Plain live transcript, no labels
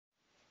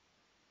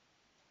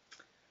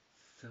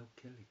South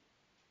Kelly,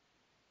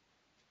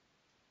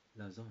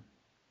 Lazon,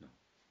 no,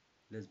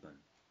 Lisbon.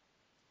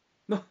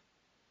 No.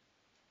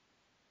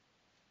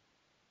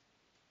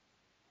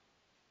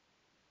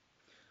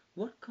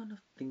 What kind of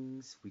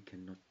things we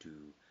cannot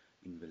do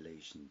in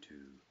relation to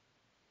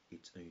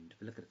its own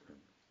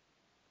development,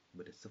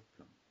 but is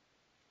subplum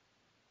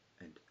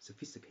and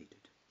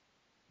sophisticated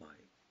by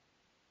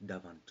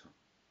Davanton,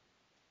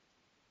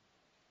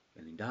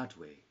 and in that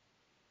way,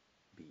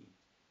 being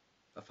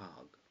a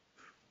fog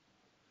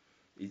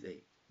is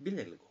a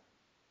billigo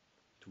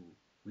to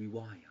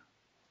rewire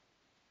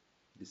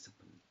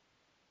discipline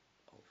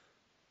of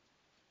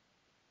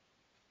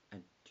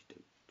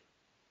antidote.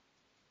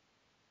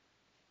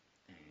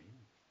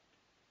 And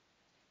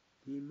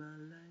the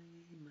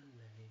Malay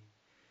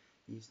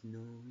is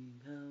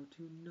knowing how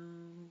to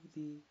know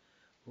the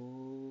old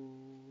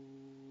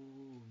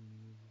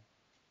new.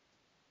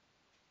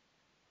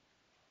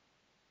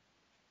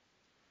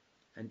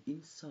 And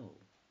in so,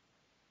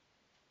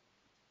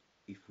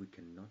 if we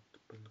cannot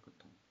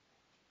pelgoton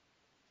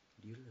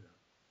Dilla,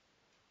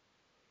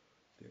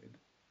 then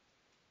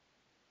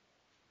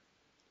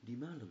the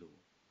Malalo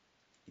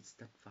is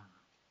that far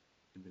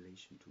in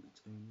relation to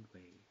its own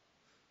way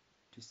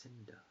to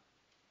send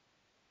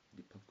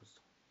the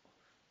pelgoton of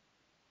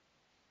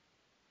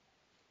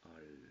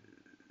al.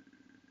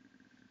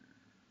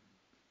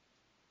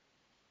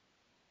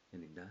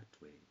 And in that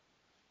way,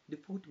 the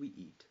food we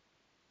eat,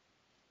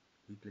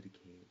 we bloody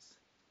cares.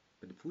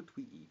 But the food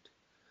we eat,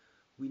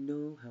 we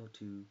know how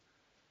to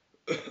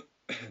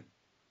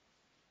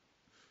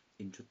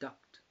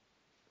introduct.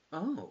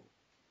 Oh,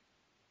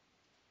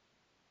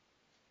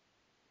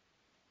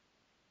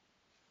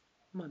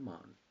 my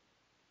man.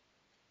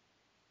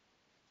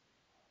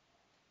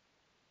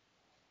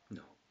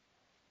 No.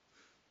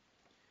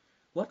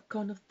 What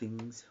kind of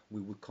things we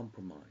will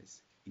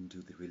compromise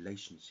into the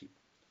relationship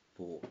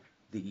for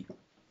the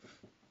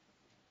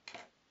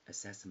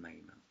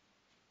assassination?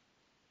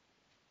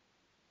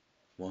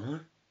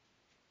 What?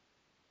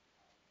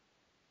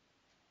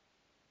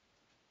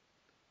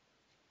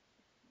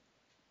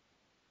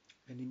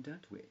 And in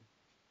that way,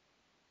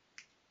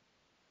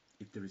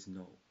 if there is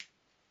no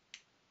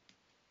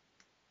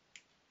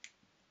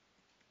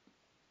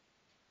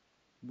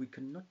we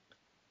cannot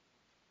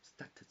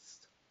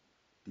status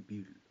the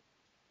bill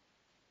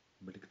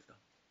belikta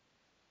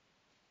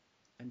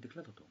and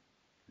declare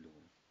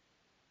law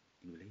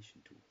in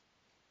relation to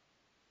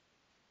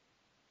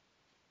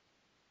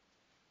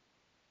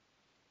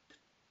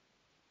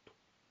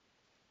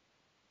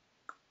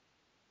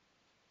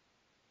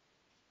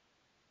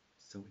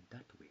so in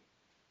that way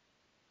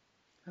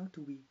how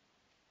do we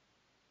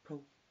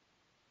pro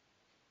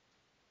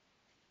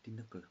the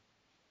knuckle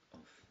of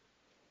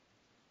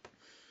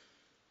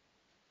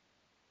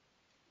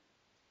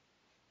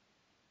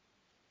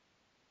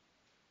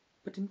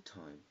but in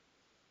time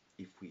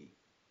if we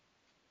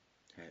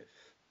have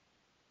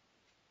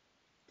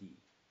the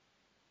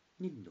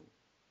nino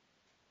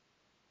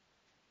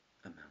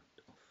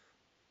amount of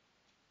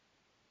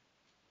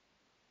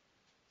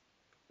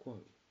quo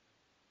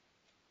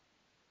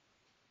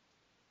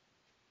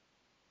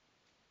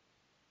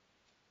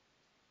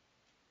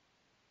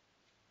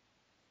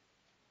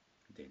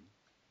then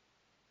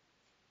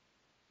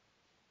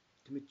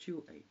the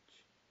mature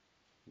age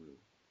will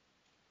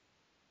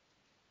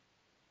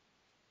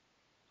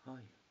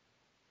higher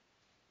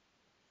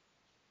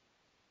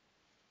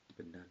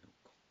the banana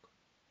cock.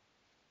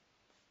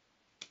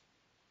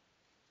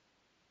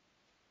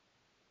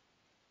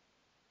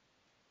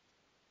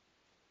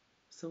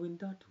 So in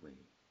that way,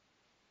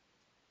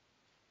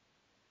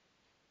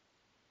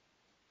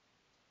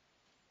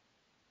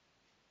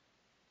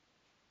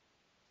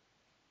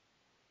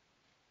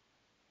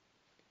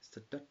 it's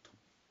the datum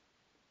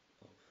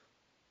of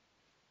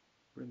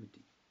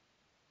remedy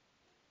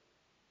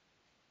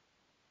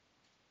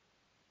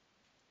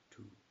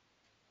to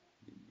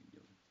the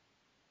million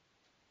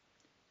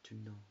to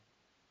know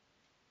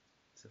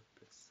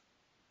surplus.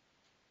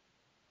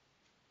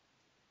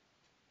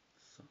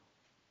 So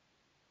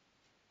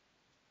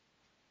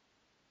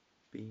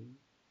being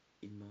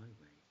in my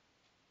way,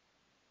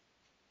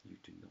 you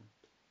do not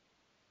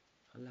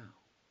allow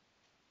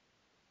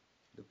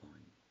the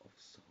buying of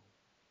soul,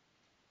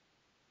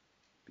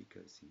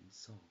 because in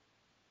soul,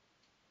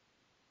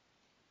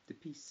 the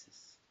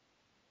pieces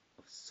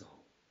of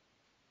soul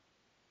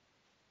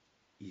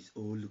is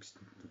all looks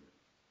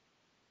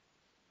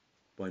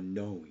by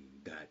knowing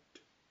that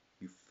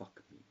you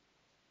fuck me.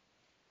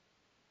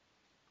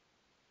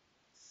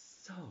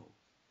 So,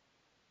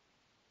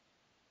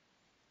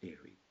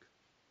 Eric,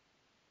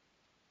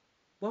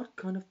 what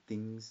kind of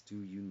things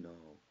do you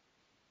know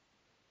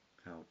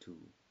how to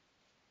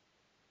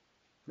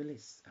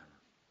Melis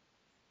Alan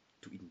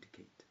to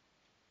indicate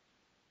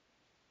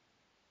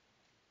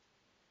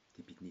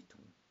the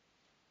bigniton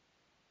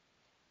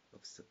of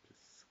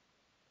surplus?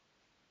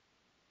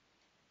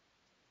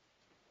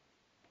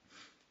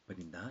 But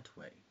in that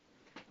way,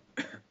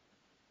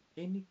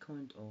 any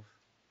kind of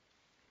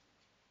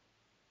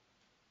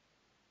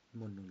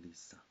Mona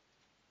Lisa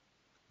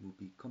will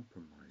be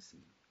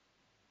compromising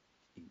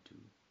into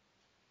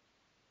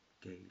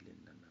gay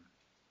Lennon.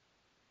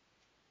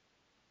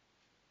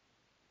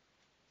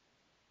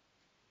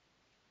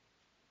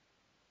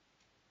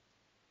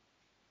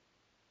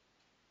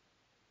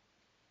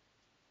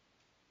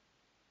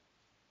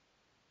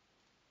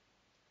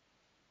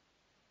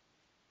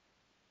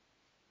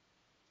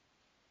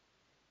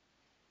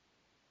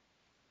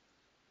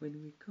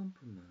 When we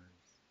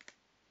compromise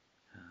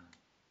how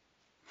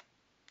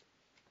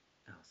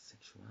our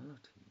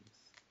sexuality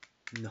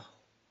is, no.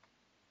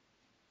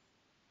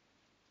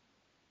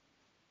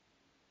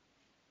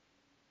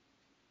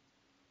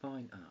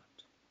 Fine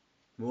art.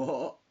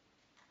 What?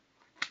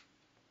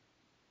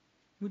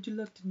 Would you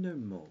like to know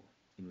more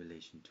in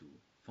relation to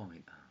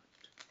fine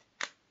art?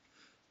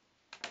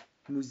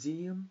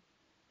 Museum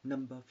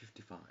number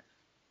 55,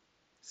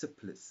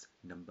 surplus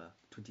number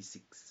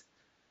 26,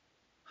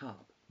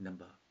 harp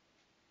number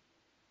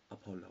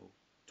Apollo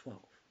 12,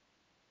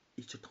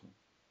 Ichaton.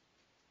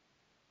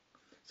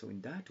 So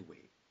in that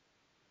way,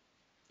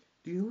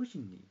 the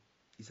origin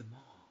is a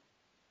more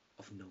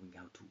of knowing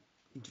how to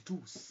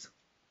introduce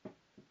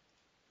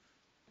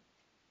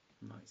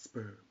my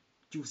sperm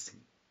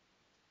juicing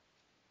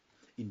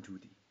into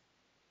the,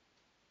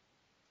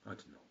 I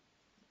don't know.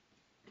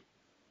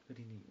 But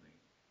anyway,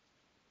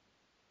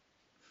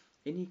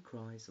 any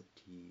cries of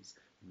tears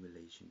in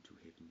relation to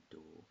heaven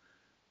door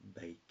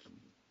baking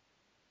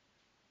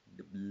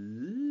the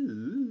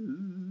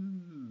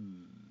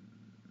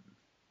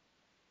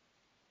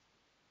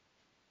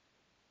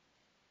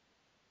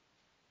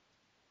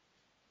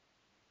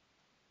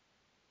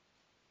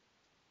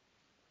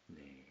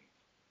Nay,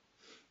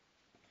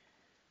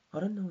 I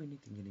don't know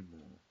anything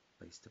anymore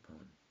based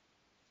upon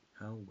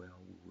how well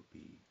we would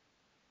be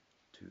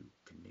to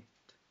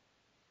connect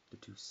the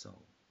two souls,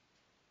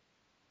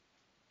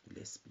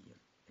 lesbian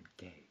and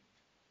gay.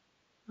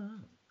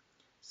 Oh,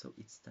 so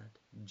it's that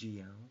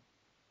GL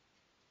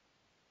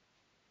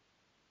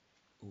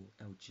or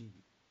LG.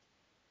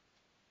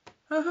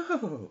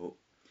 Oh,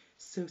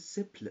 so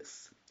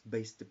surplus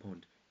based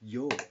upon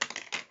your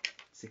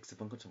sex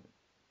function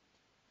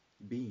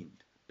being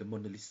the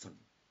Mona Lisa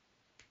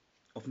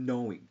of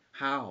knowing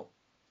how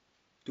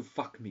to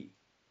fuck me.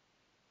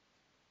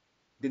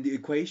 Then the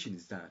equation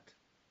is that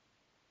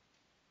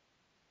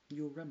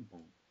your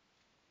ramble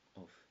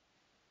of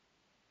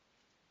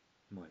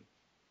my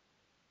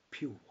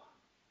pure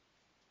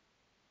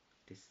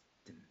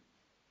destiny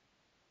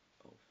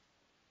of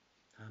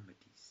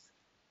Hamadi's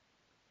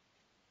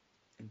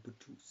and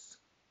produce.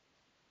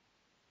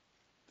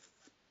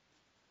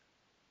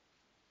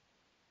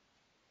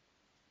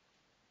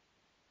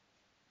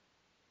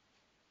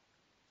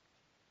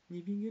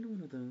 If you get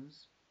one of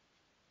those,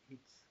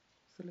 it's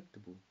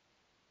selectable.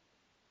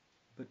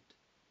 But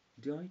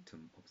the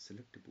item of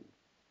selectable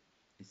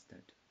is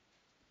that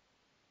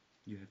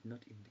you have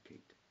not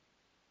indicated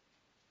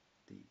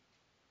the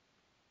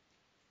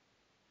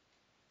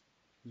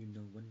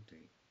one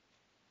day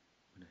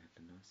when I have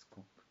the nice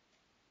cock.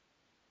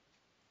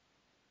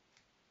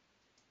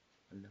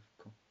 I love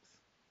cocks.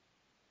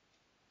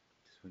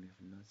 Just when you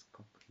have a nice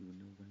cock, you will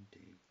know one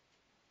day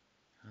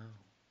how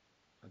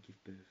I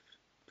give birth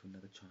to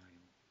another child.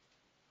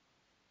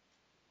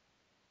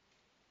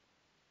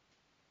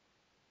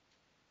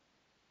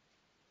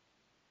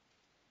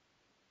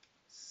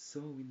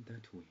 So in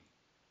that way,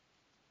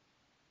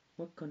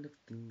 what kind of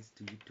things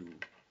do you do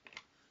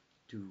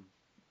to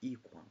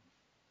equal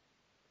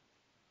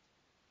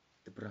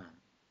the brand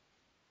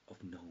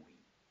of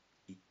knowing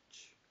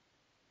each?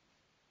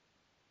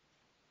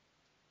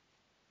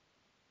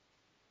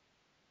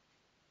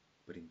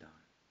 But in that,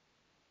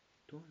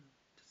 don't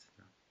just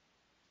enough.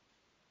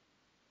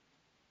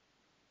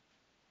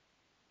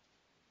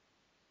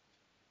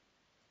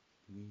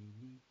 We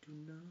need to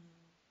know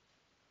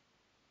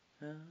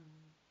how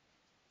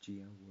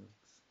GL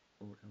works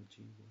or LG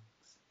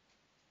works.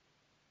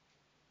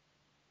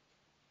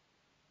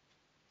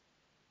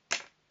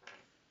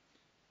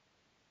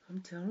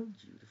 I'm telling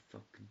you the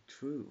fucking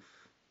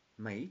truth,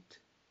 mate.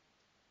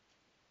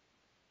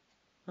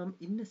 I'm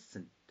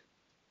innocent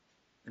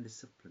and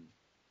discipline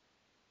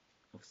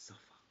of suffer.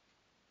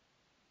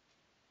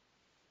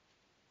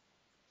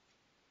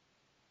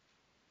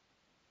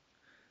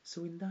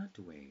 So in that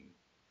way,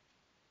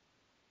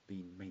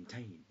 being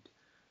maintained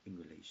in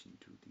relation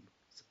to the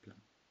supply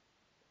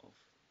of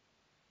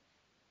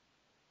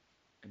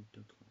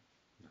Antoton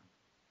now.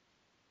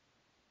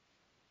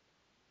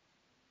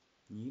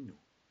 You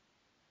know,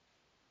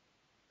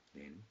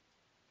 then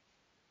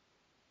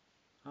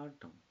our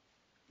tongue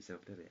is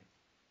out there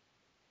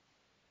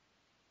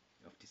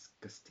of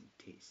disgusting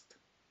taste.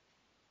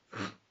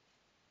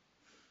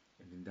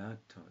 And in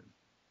that time,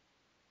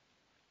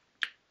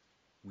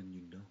 when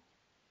you know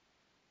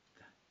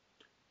that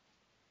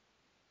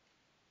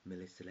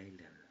Melissa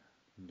Layla,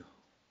 no,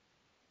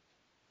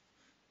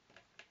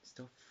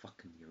 stop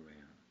fucking me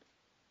around.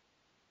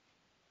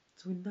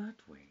 So in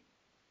that way,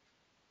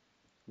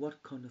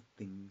 what kind of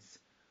things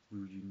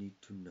will you need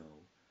to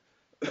know?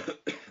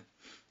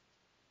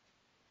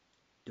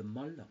 The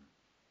malam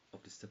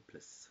of the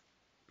surplus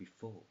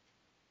before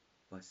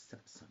by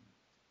subsum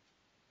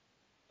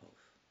of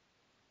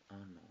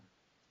unknown.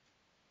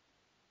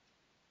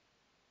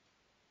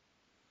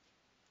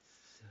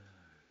 So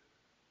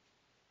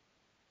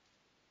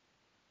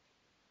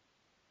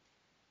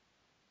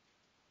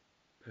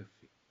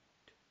perfect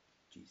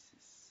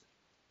Jesus.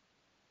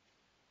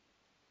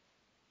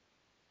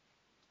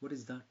 What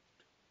is that?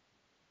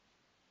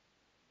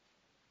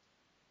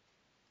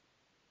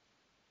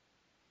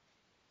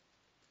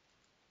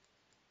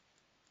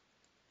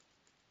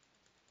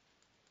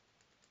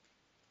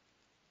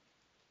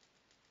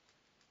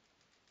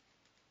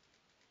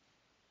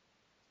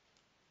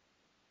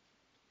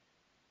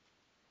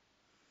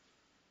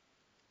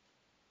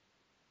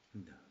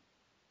 No.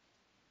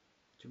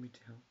 Do you want me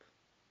to help?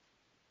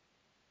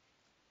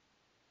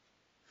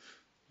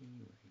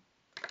 Anyway.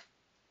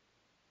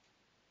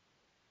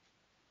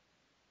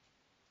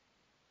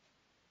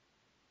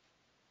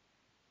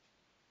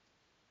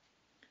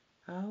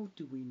 How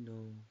do we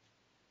know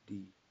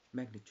the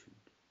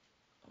magnitude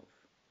of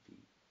the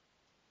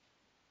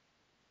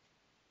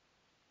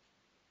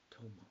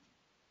Toma?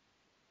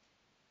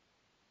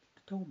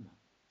 The Toma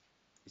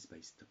is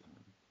based upon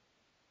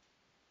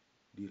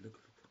the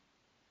algorithm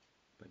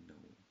by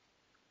knowing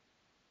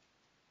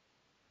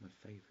my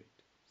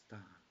favorite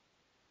star,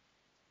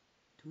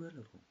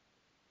 Tuelero.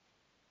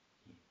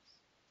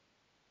 Yes,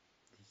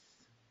 this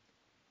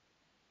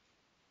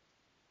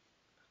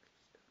ugly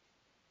stuff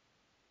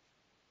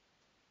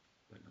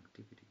by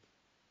longevity,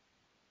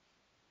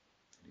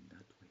 and in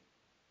that way,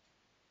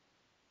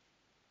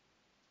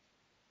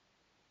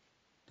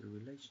 the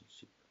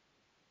relationship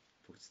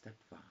for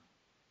stepfather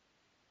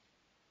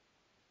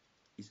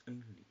is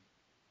only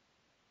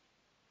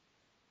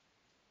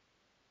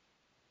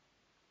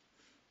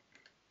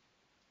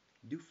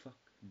do fuck.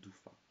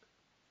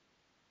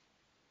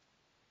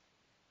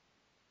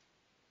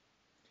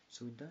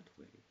 So in that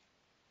way,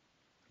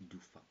 do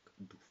fuck.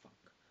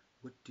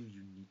 What do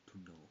you need to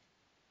know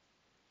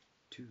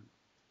to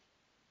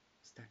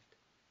start?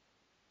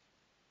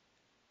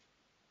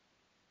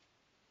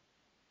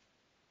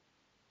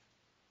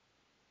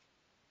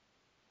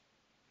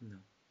 No.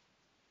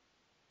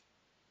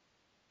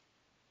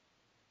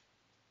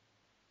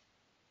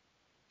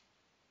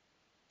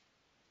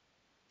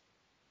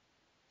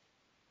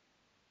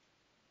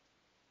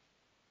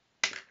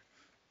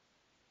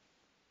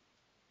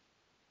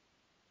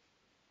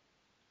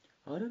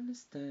 I don't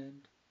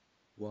understand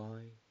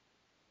why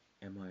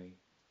am I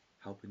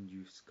helping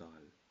you, Skull,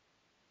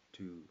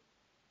 to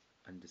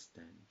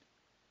understand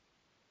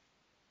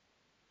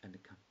an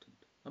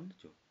accountant? I'm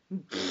not your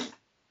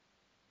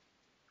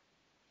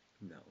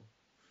no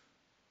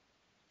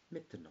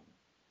metronome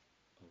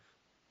of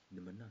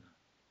the Manana,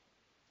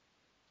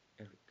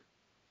 Eric.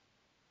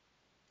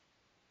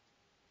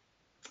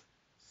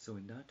 So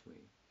in that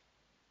way,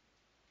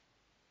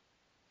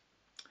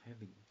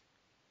 having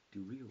the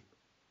real,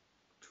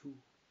 true,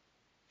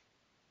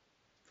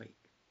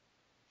 fake,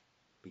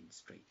 being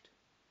straight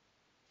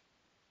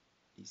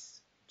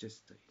is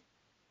just a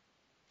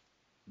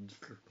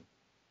little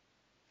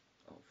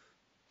of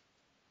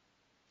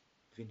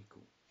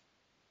vinegar,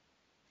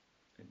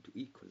 and to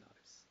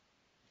equalize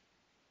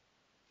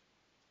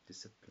the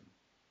supplement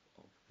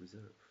of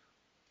reserve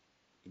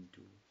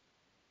into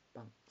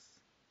bunks.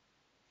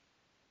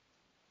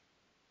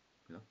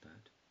 Not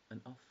that,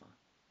 an alpha,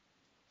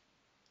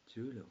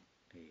 Zulu,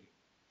 a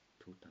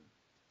total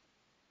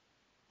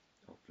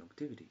of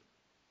longevity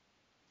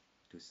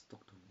to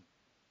Stockton,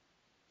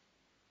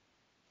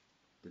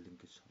 the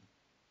linkage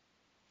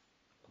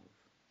of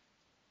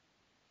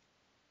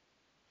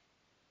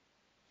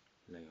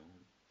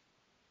Leon.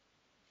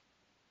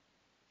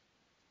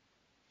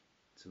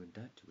 So in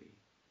that way,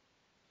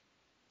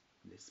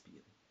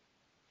 lesbian.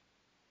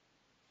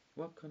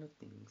 What kind of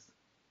things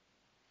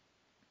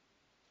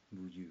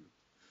will you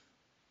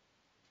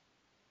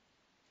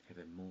have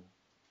a more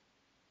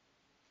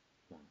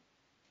one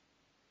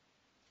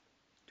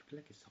to play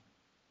a song?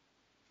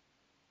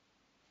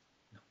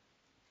 No.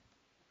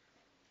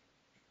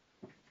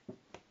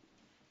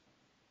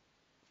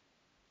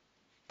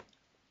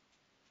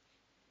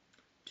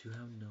 To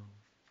know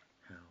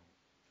how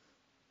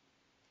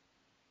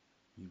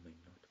you may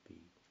not be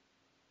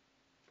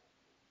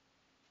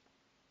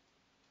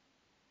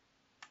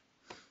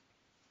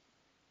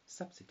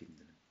substituting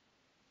them.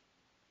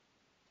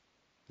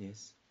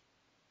 Yes,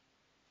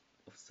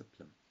 of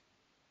supplement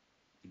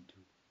into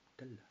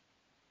Dalla.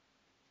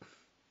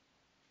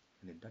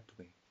 And in that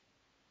way,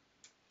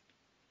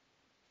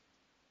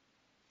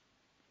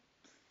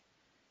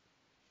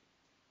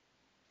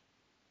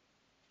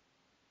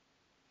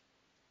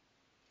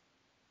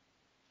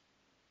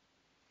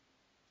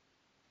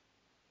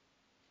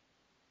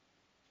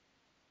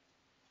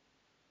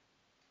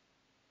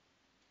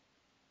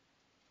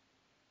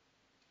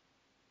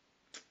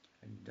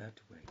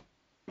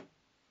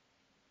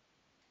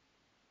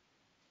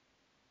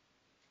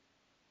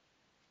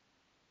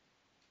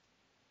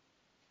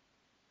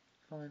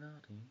 fine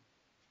arting.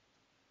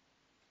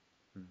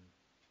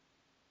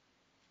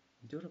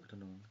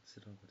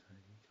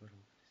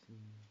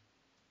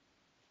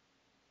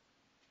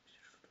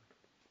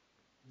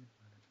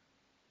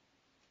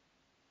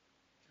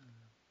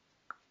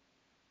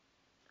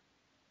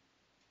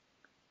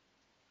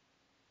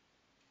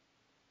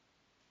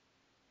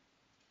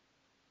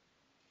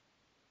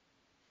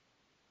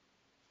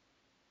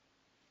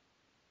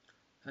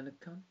 An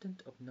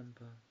accountant of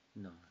number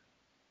 9.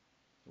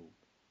 Oh,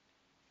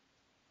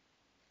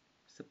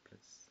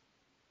 surplus.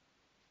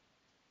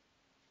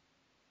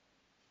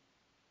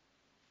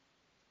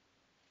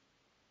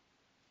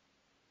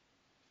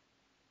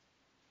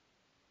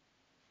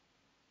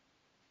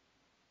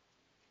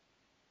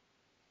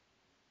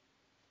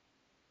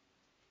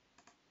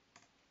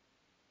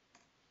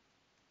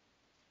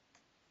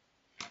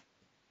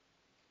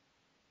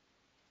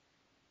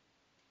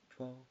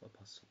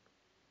 Apostle.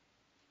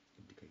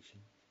 Indication.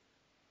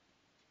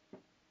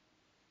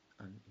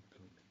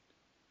 Unemployment.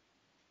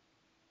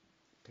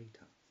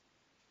 Data.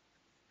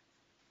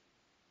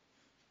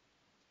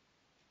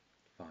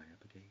 Fire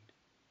brigade.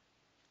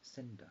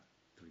 Sender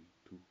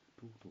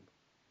 3222.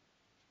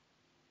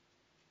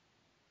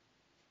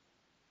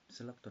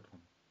 Select.com.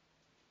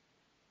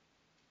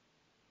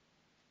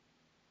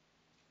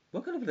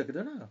 What kind of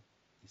Lagdana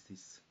is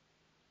this?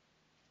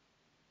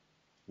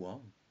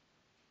 Wow.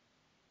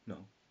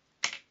 No.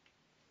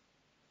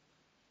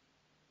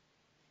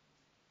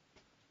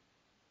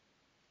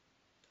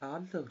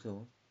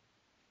 Also,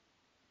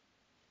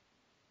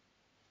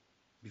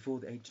 before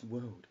the ancient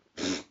world.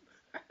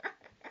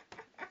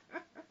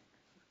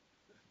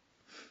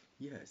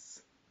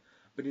 Yes.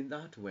 But in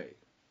that way,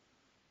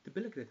 the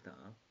Bilagreta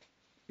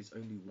is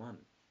only 1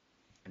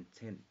 and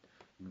 10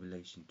 in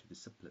relation to the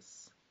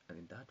surplus. And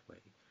in that way,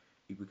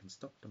 if we can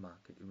stop the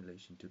market in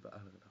relation to the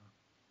Alagada,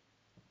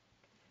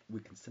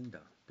 we can send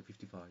down the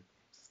 55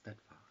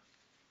 that far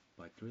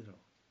by drill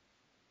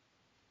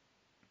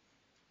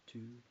 2,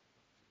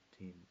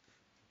 10,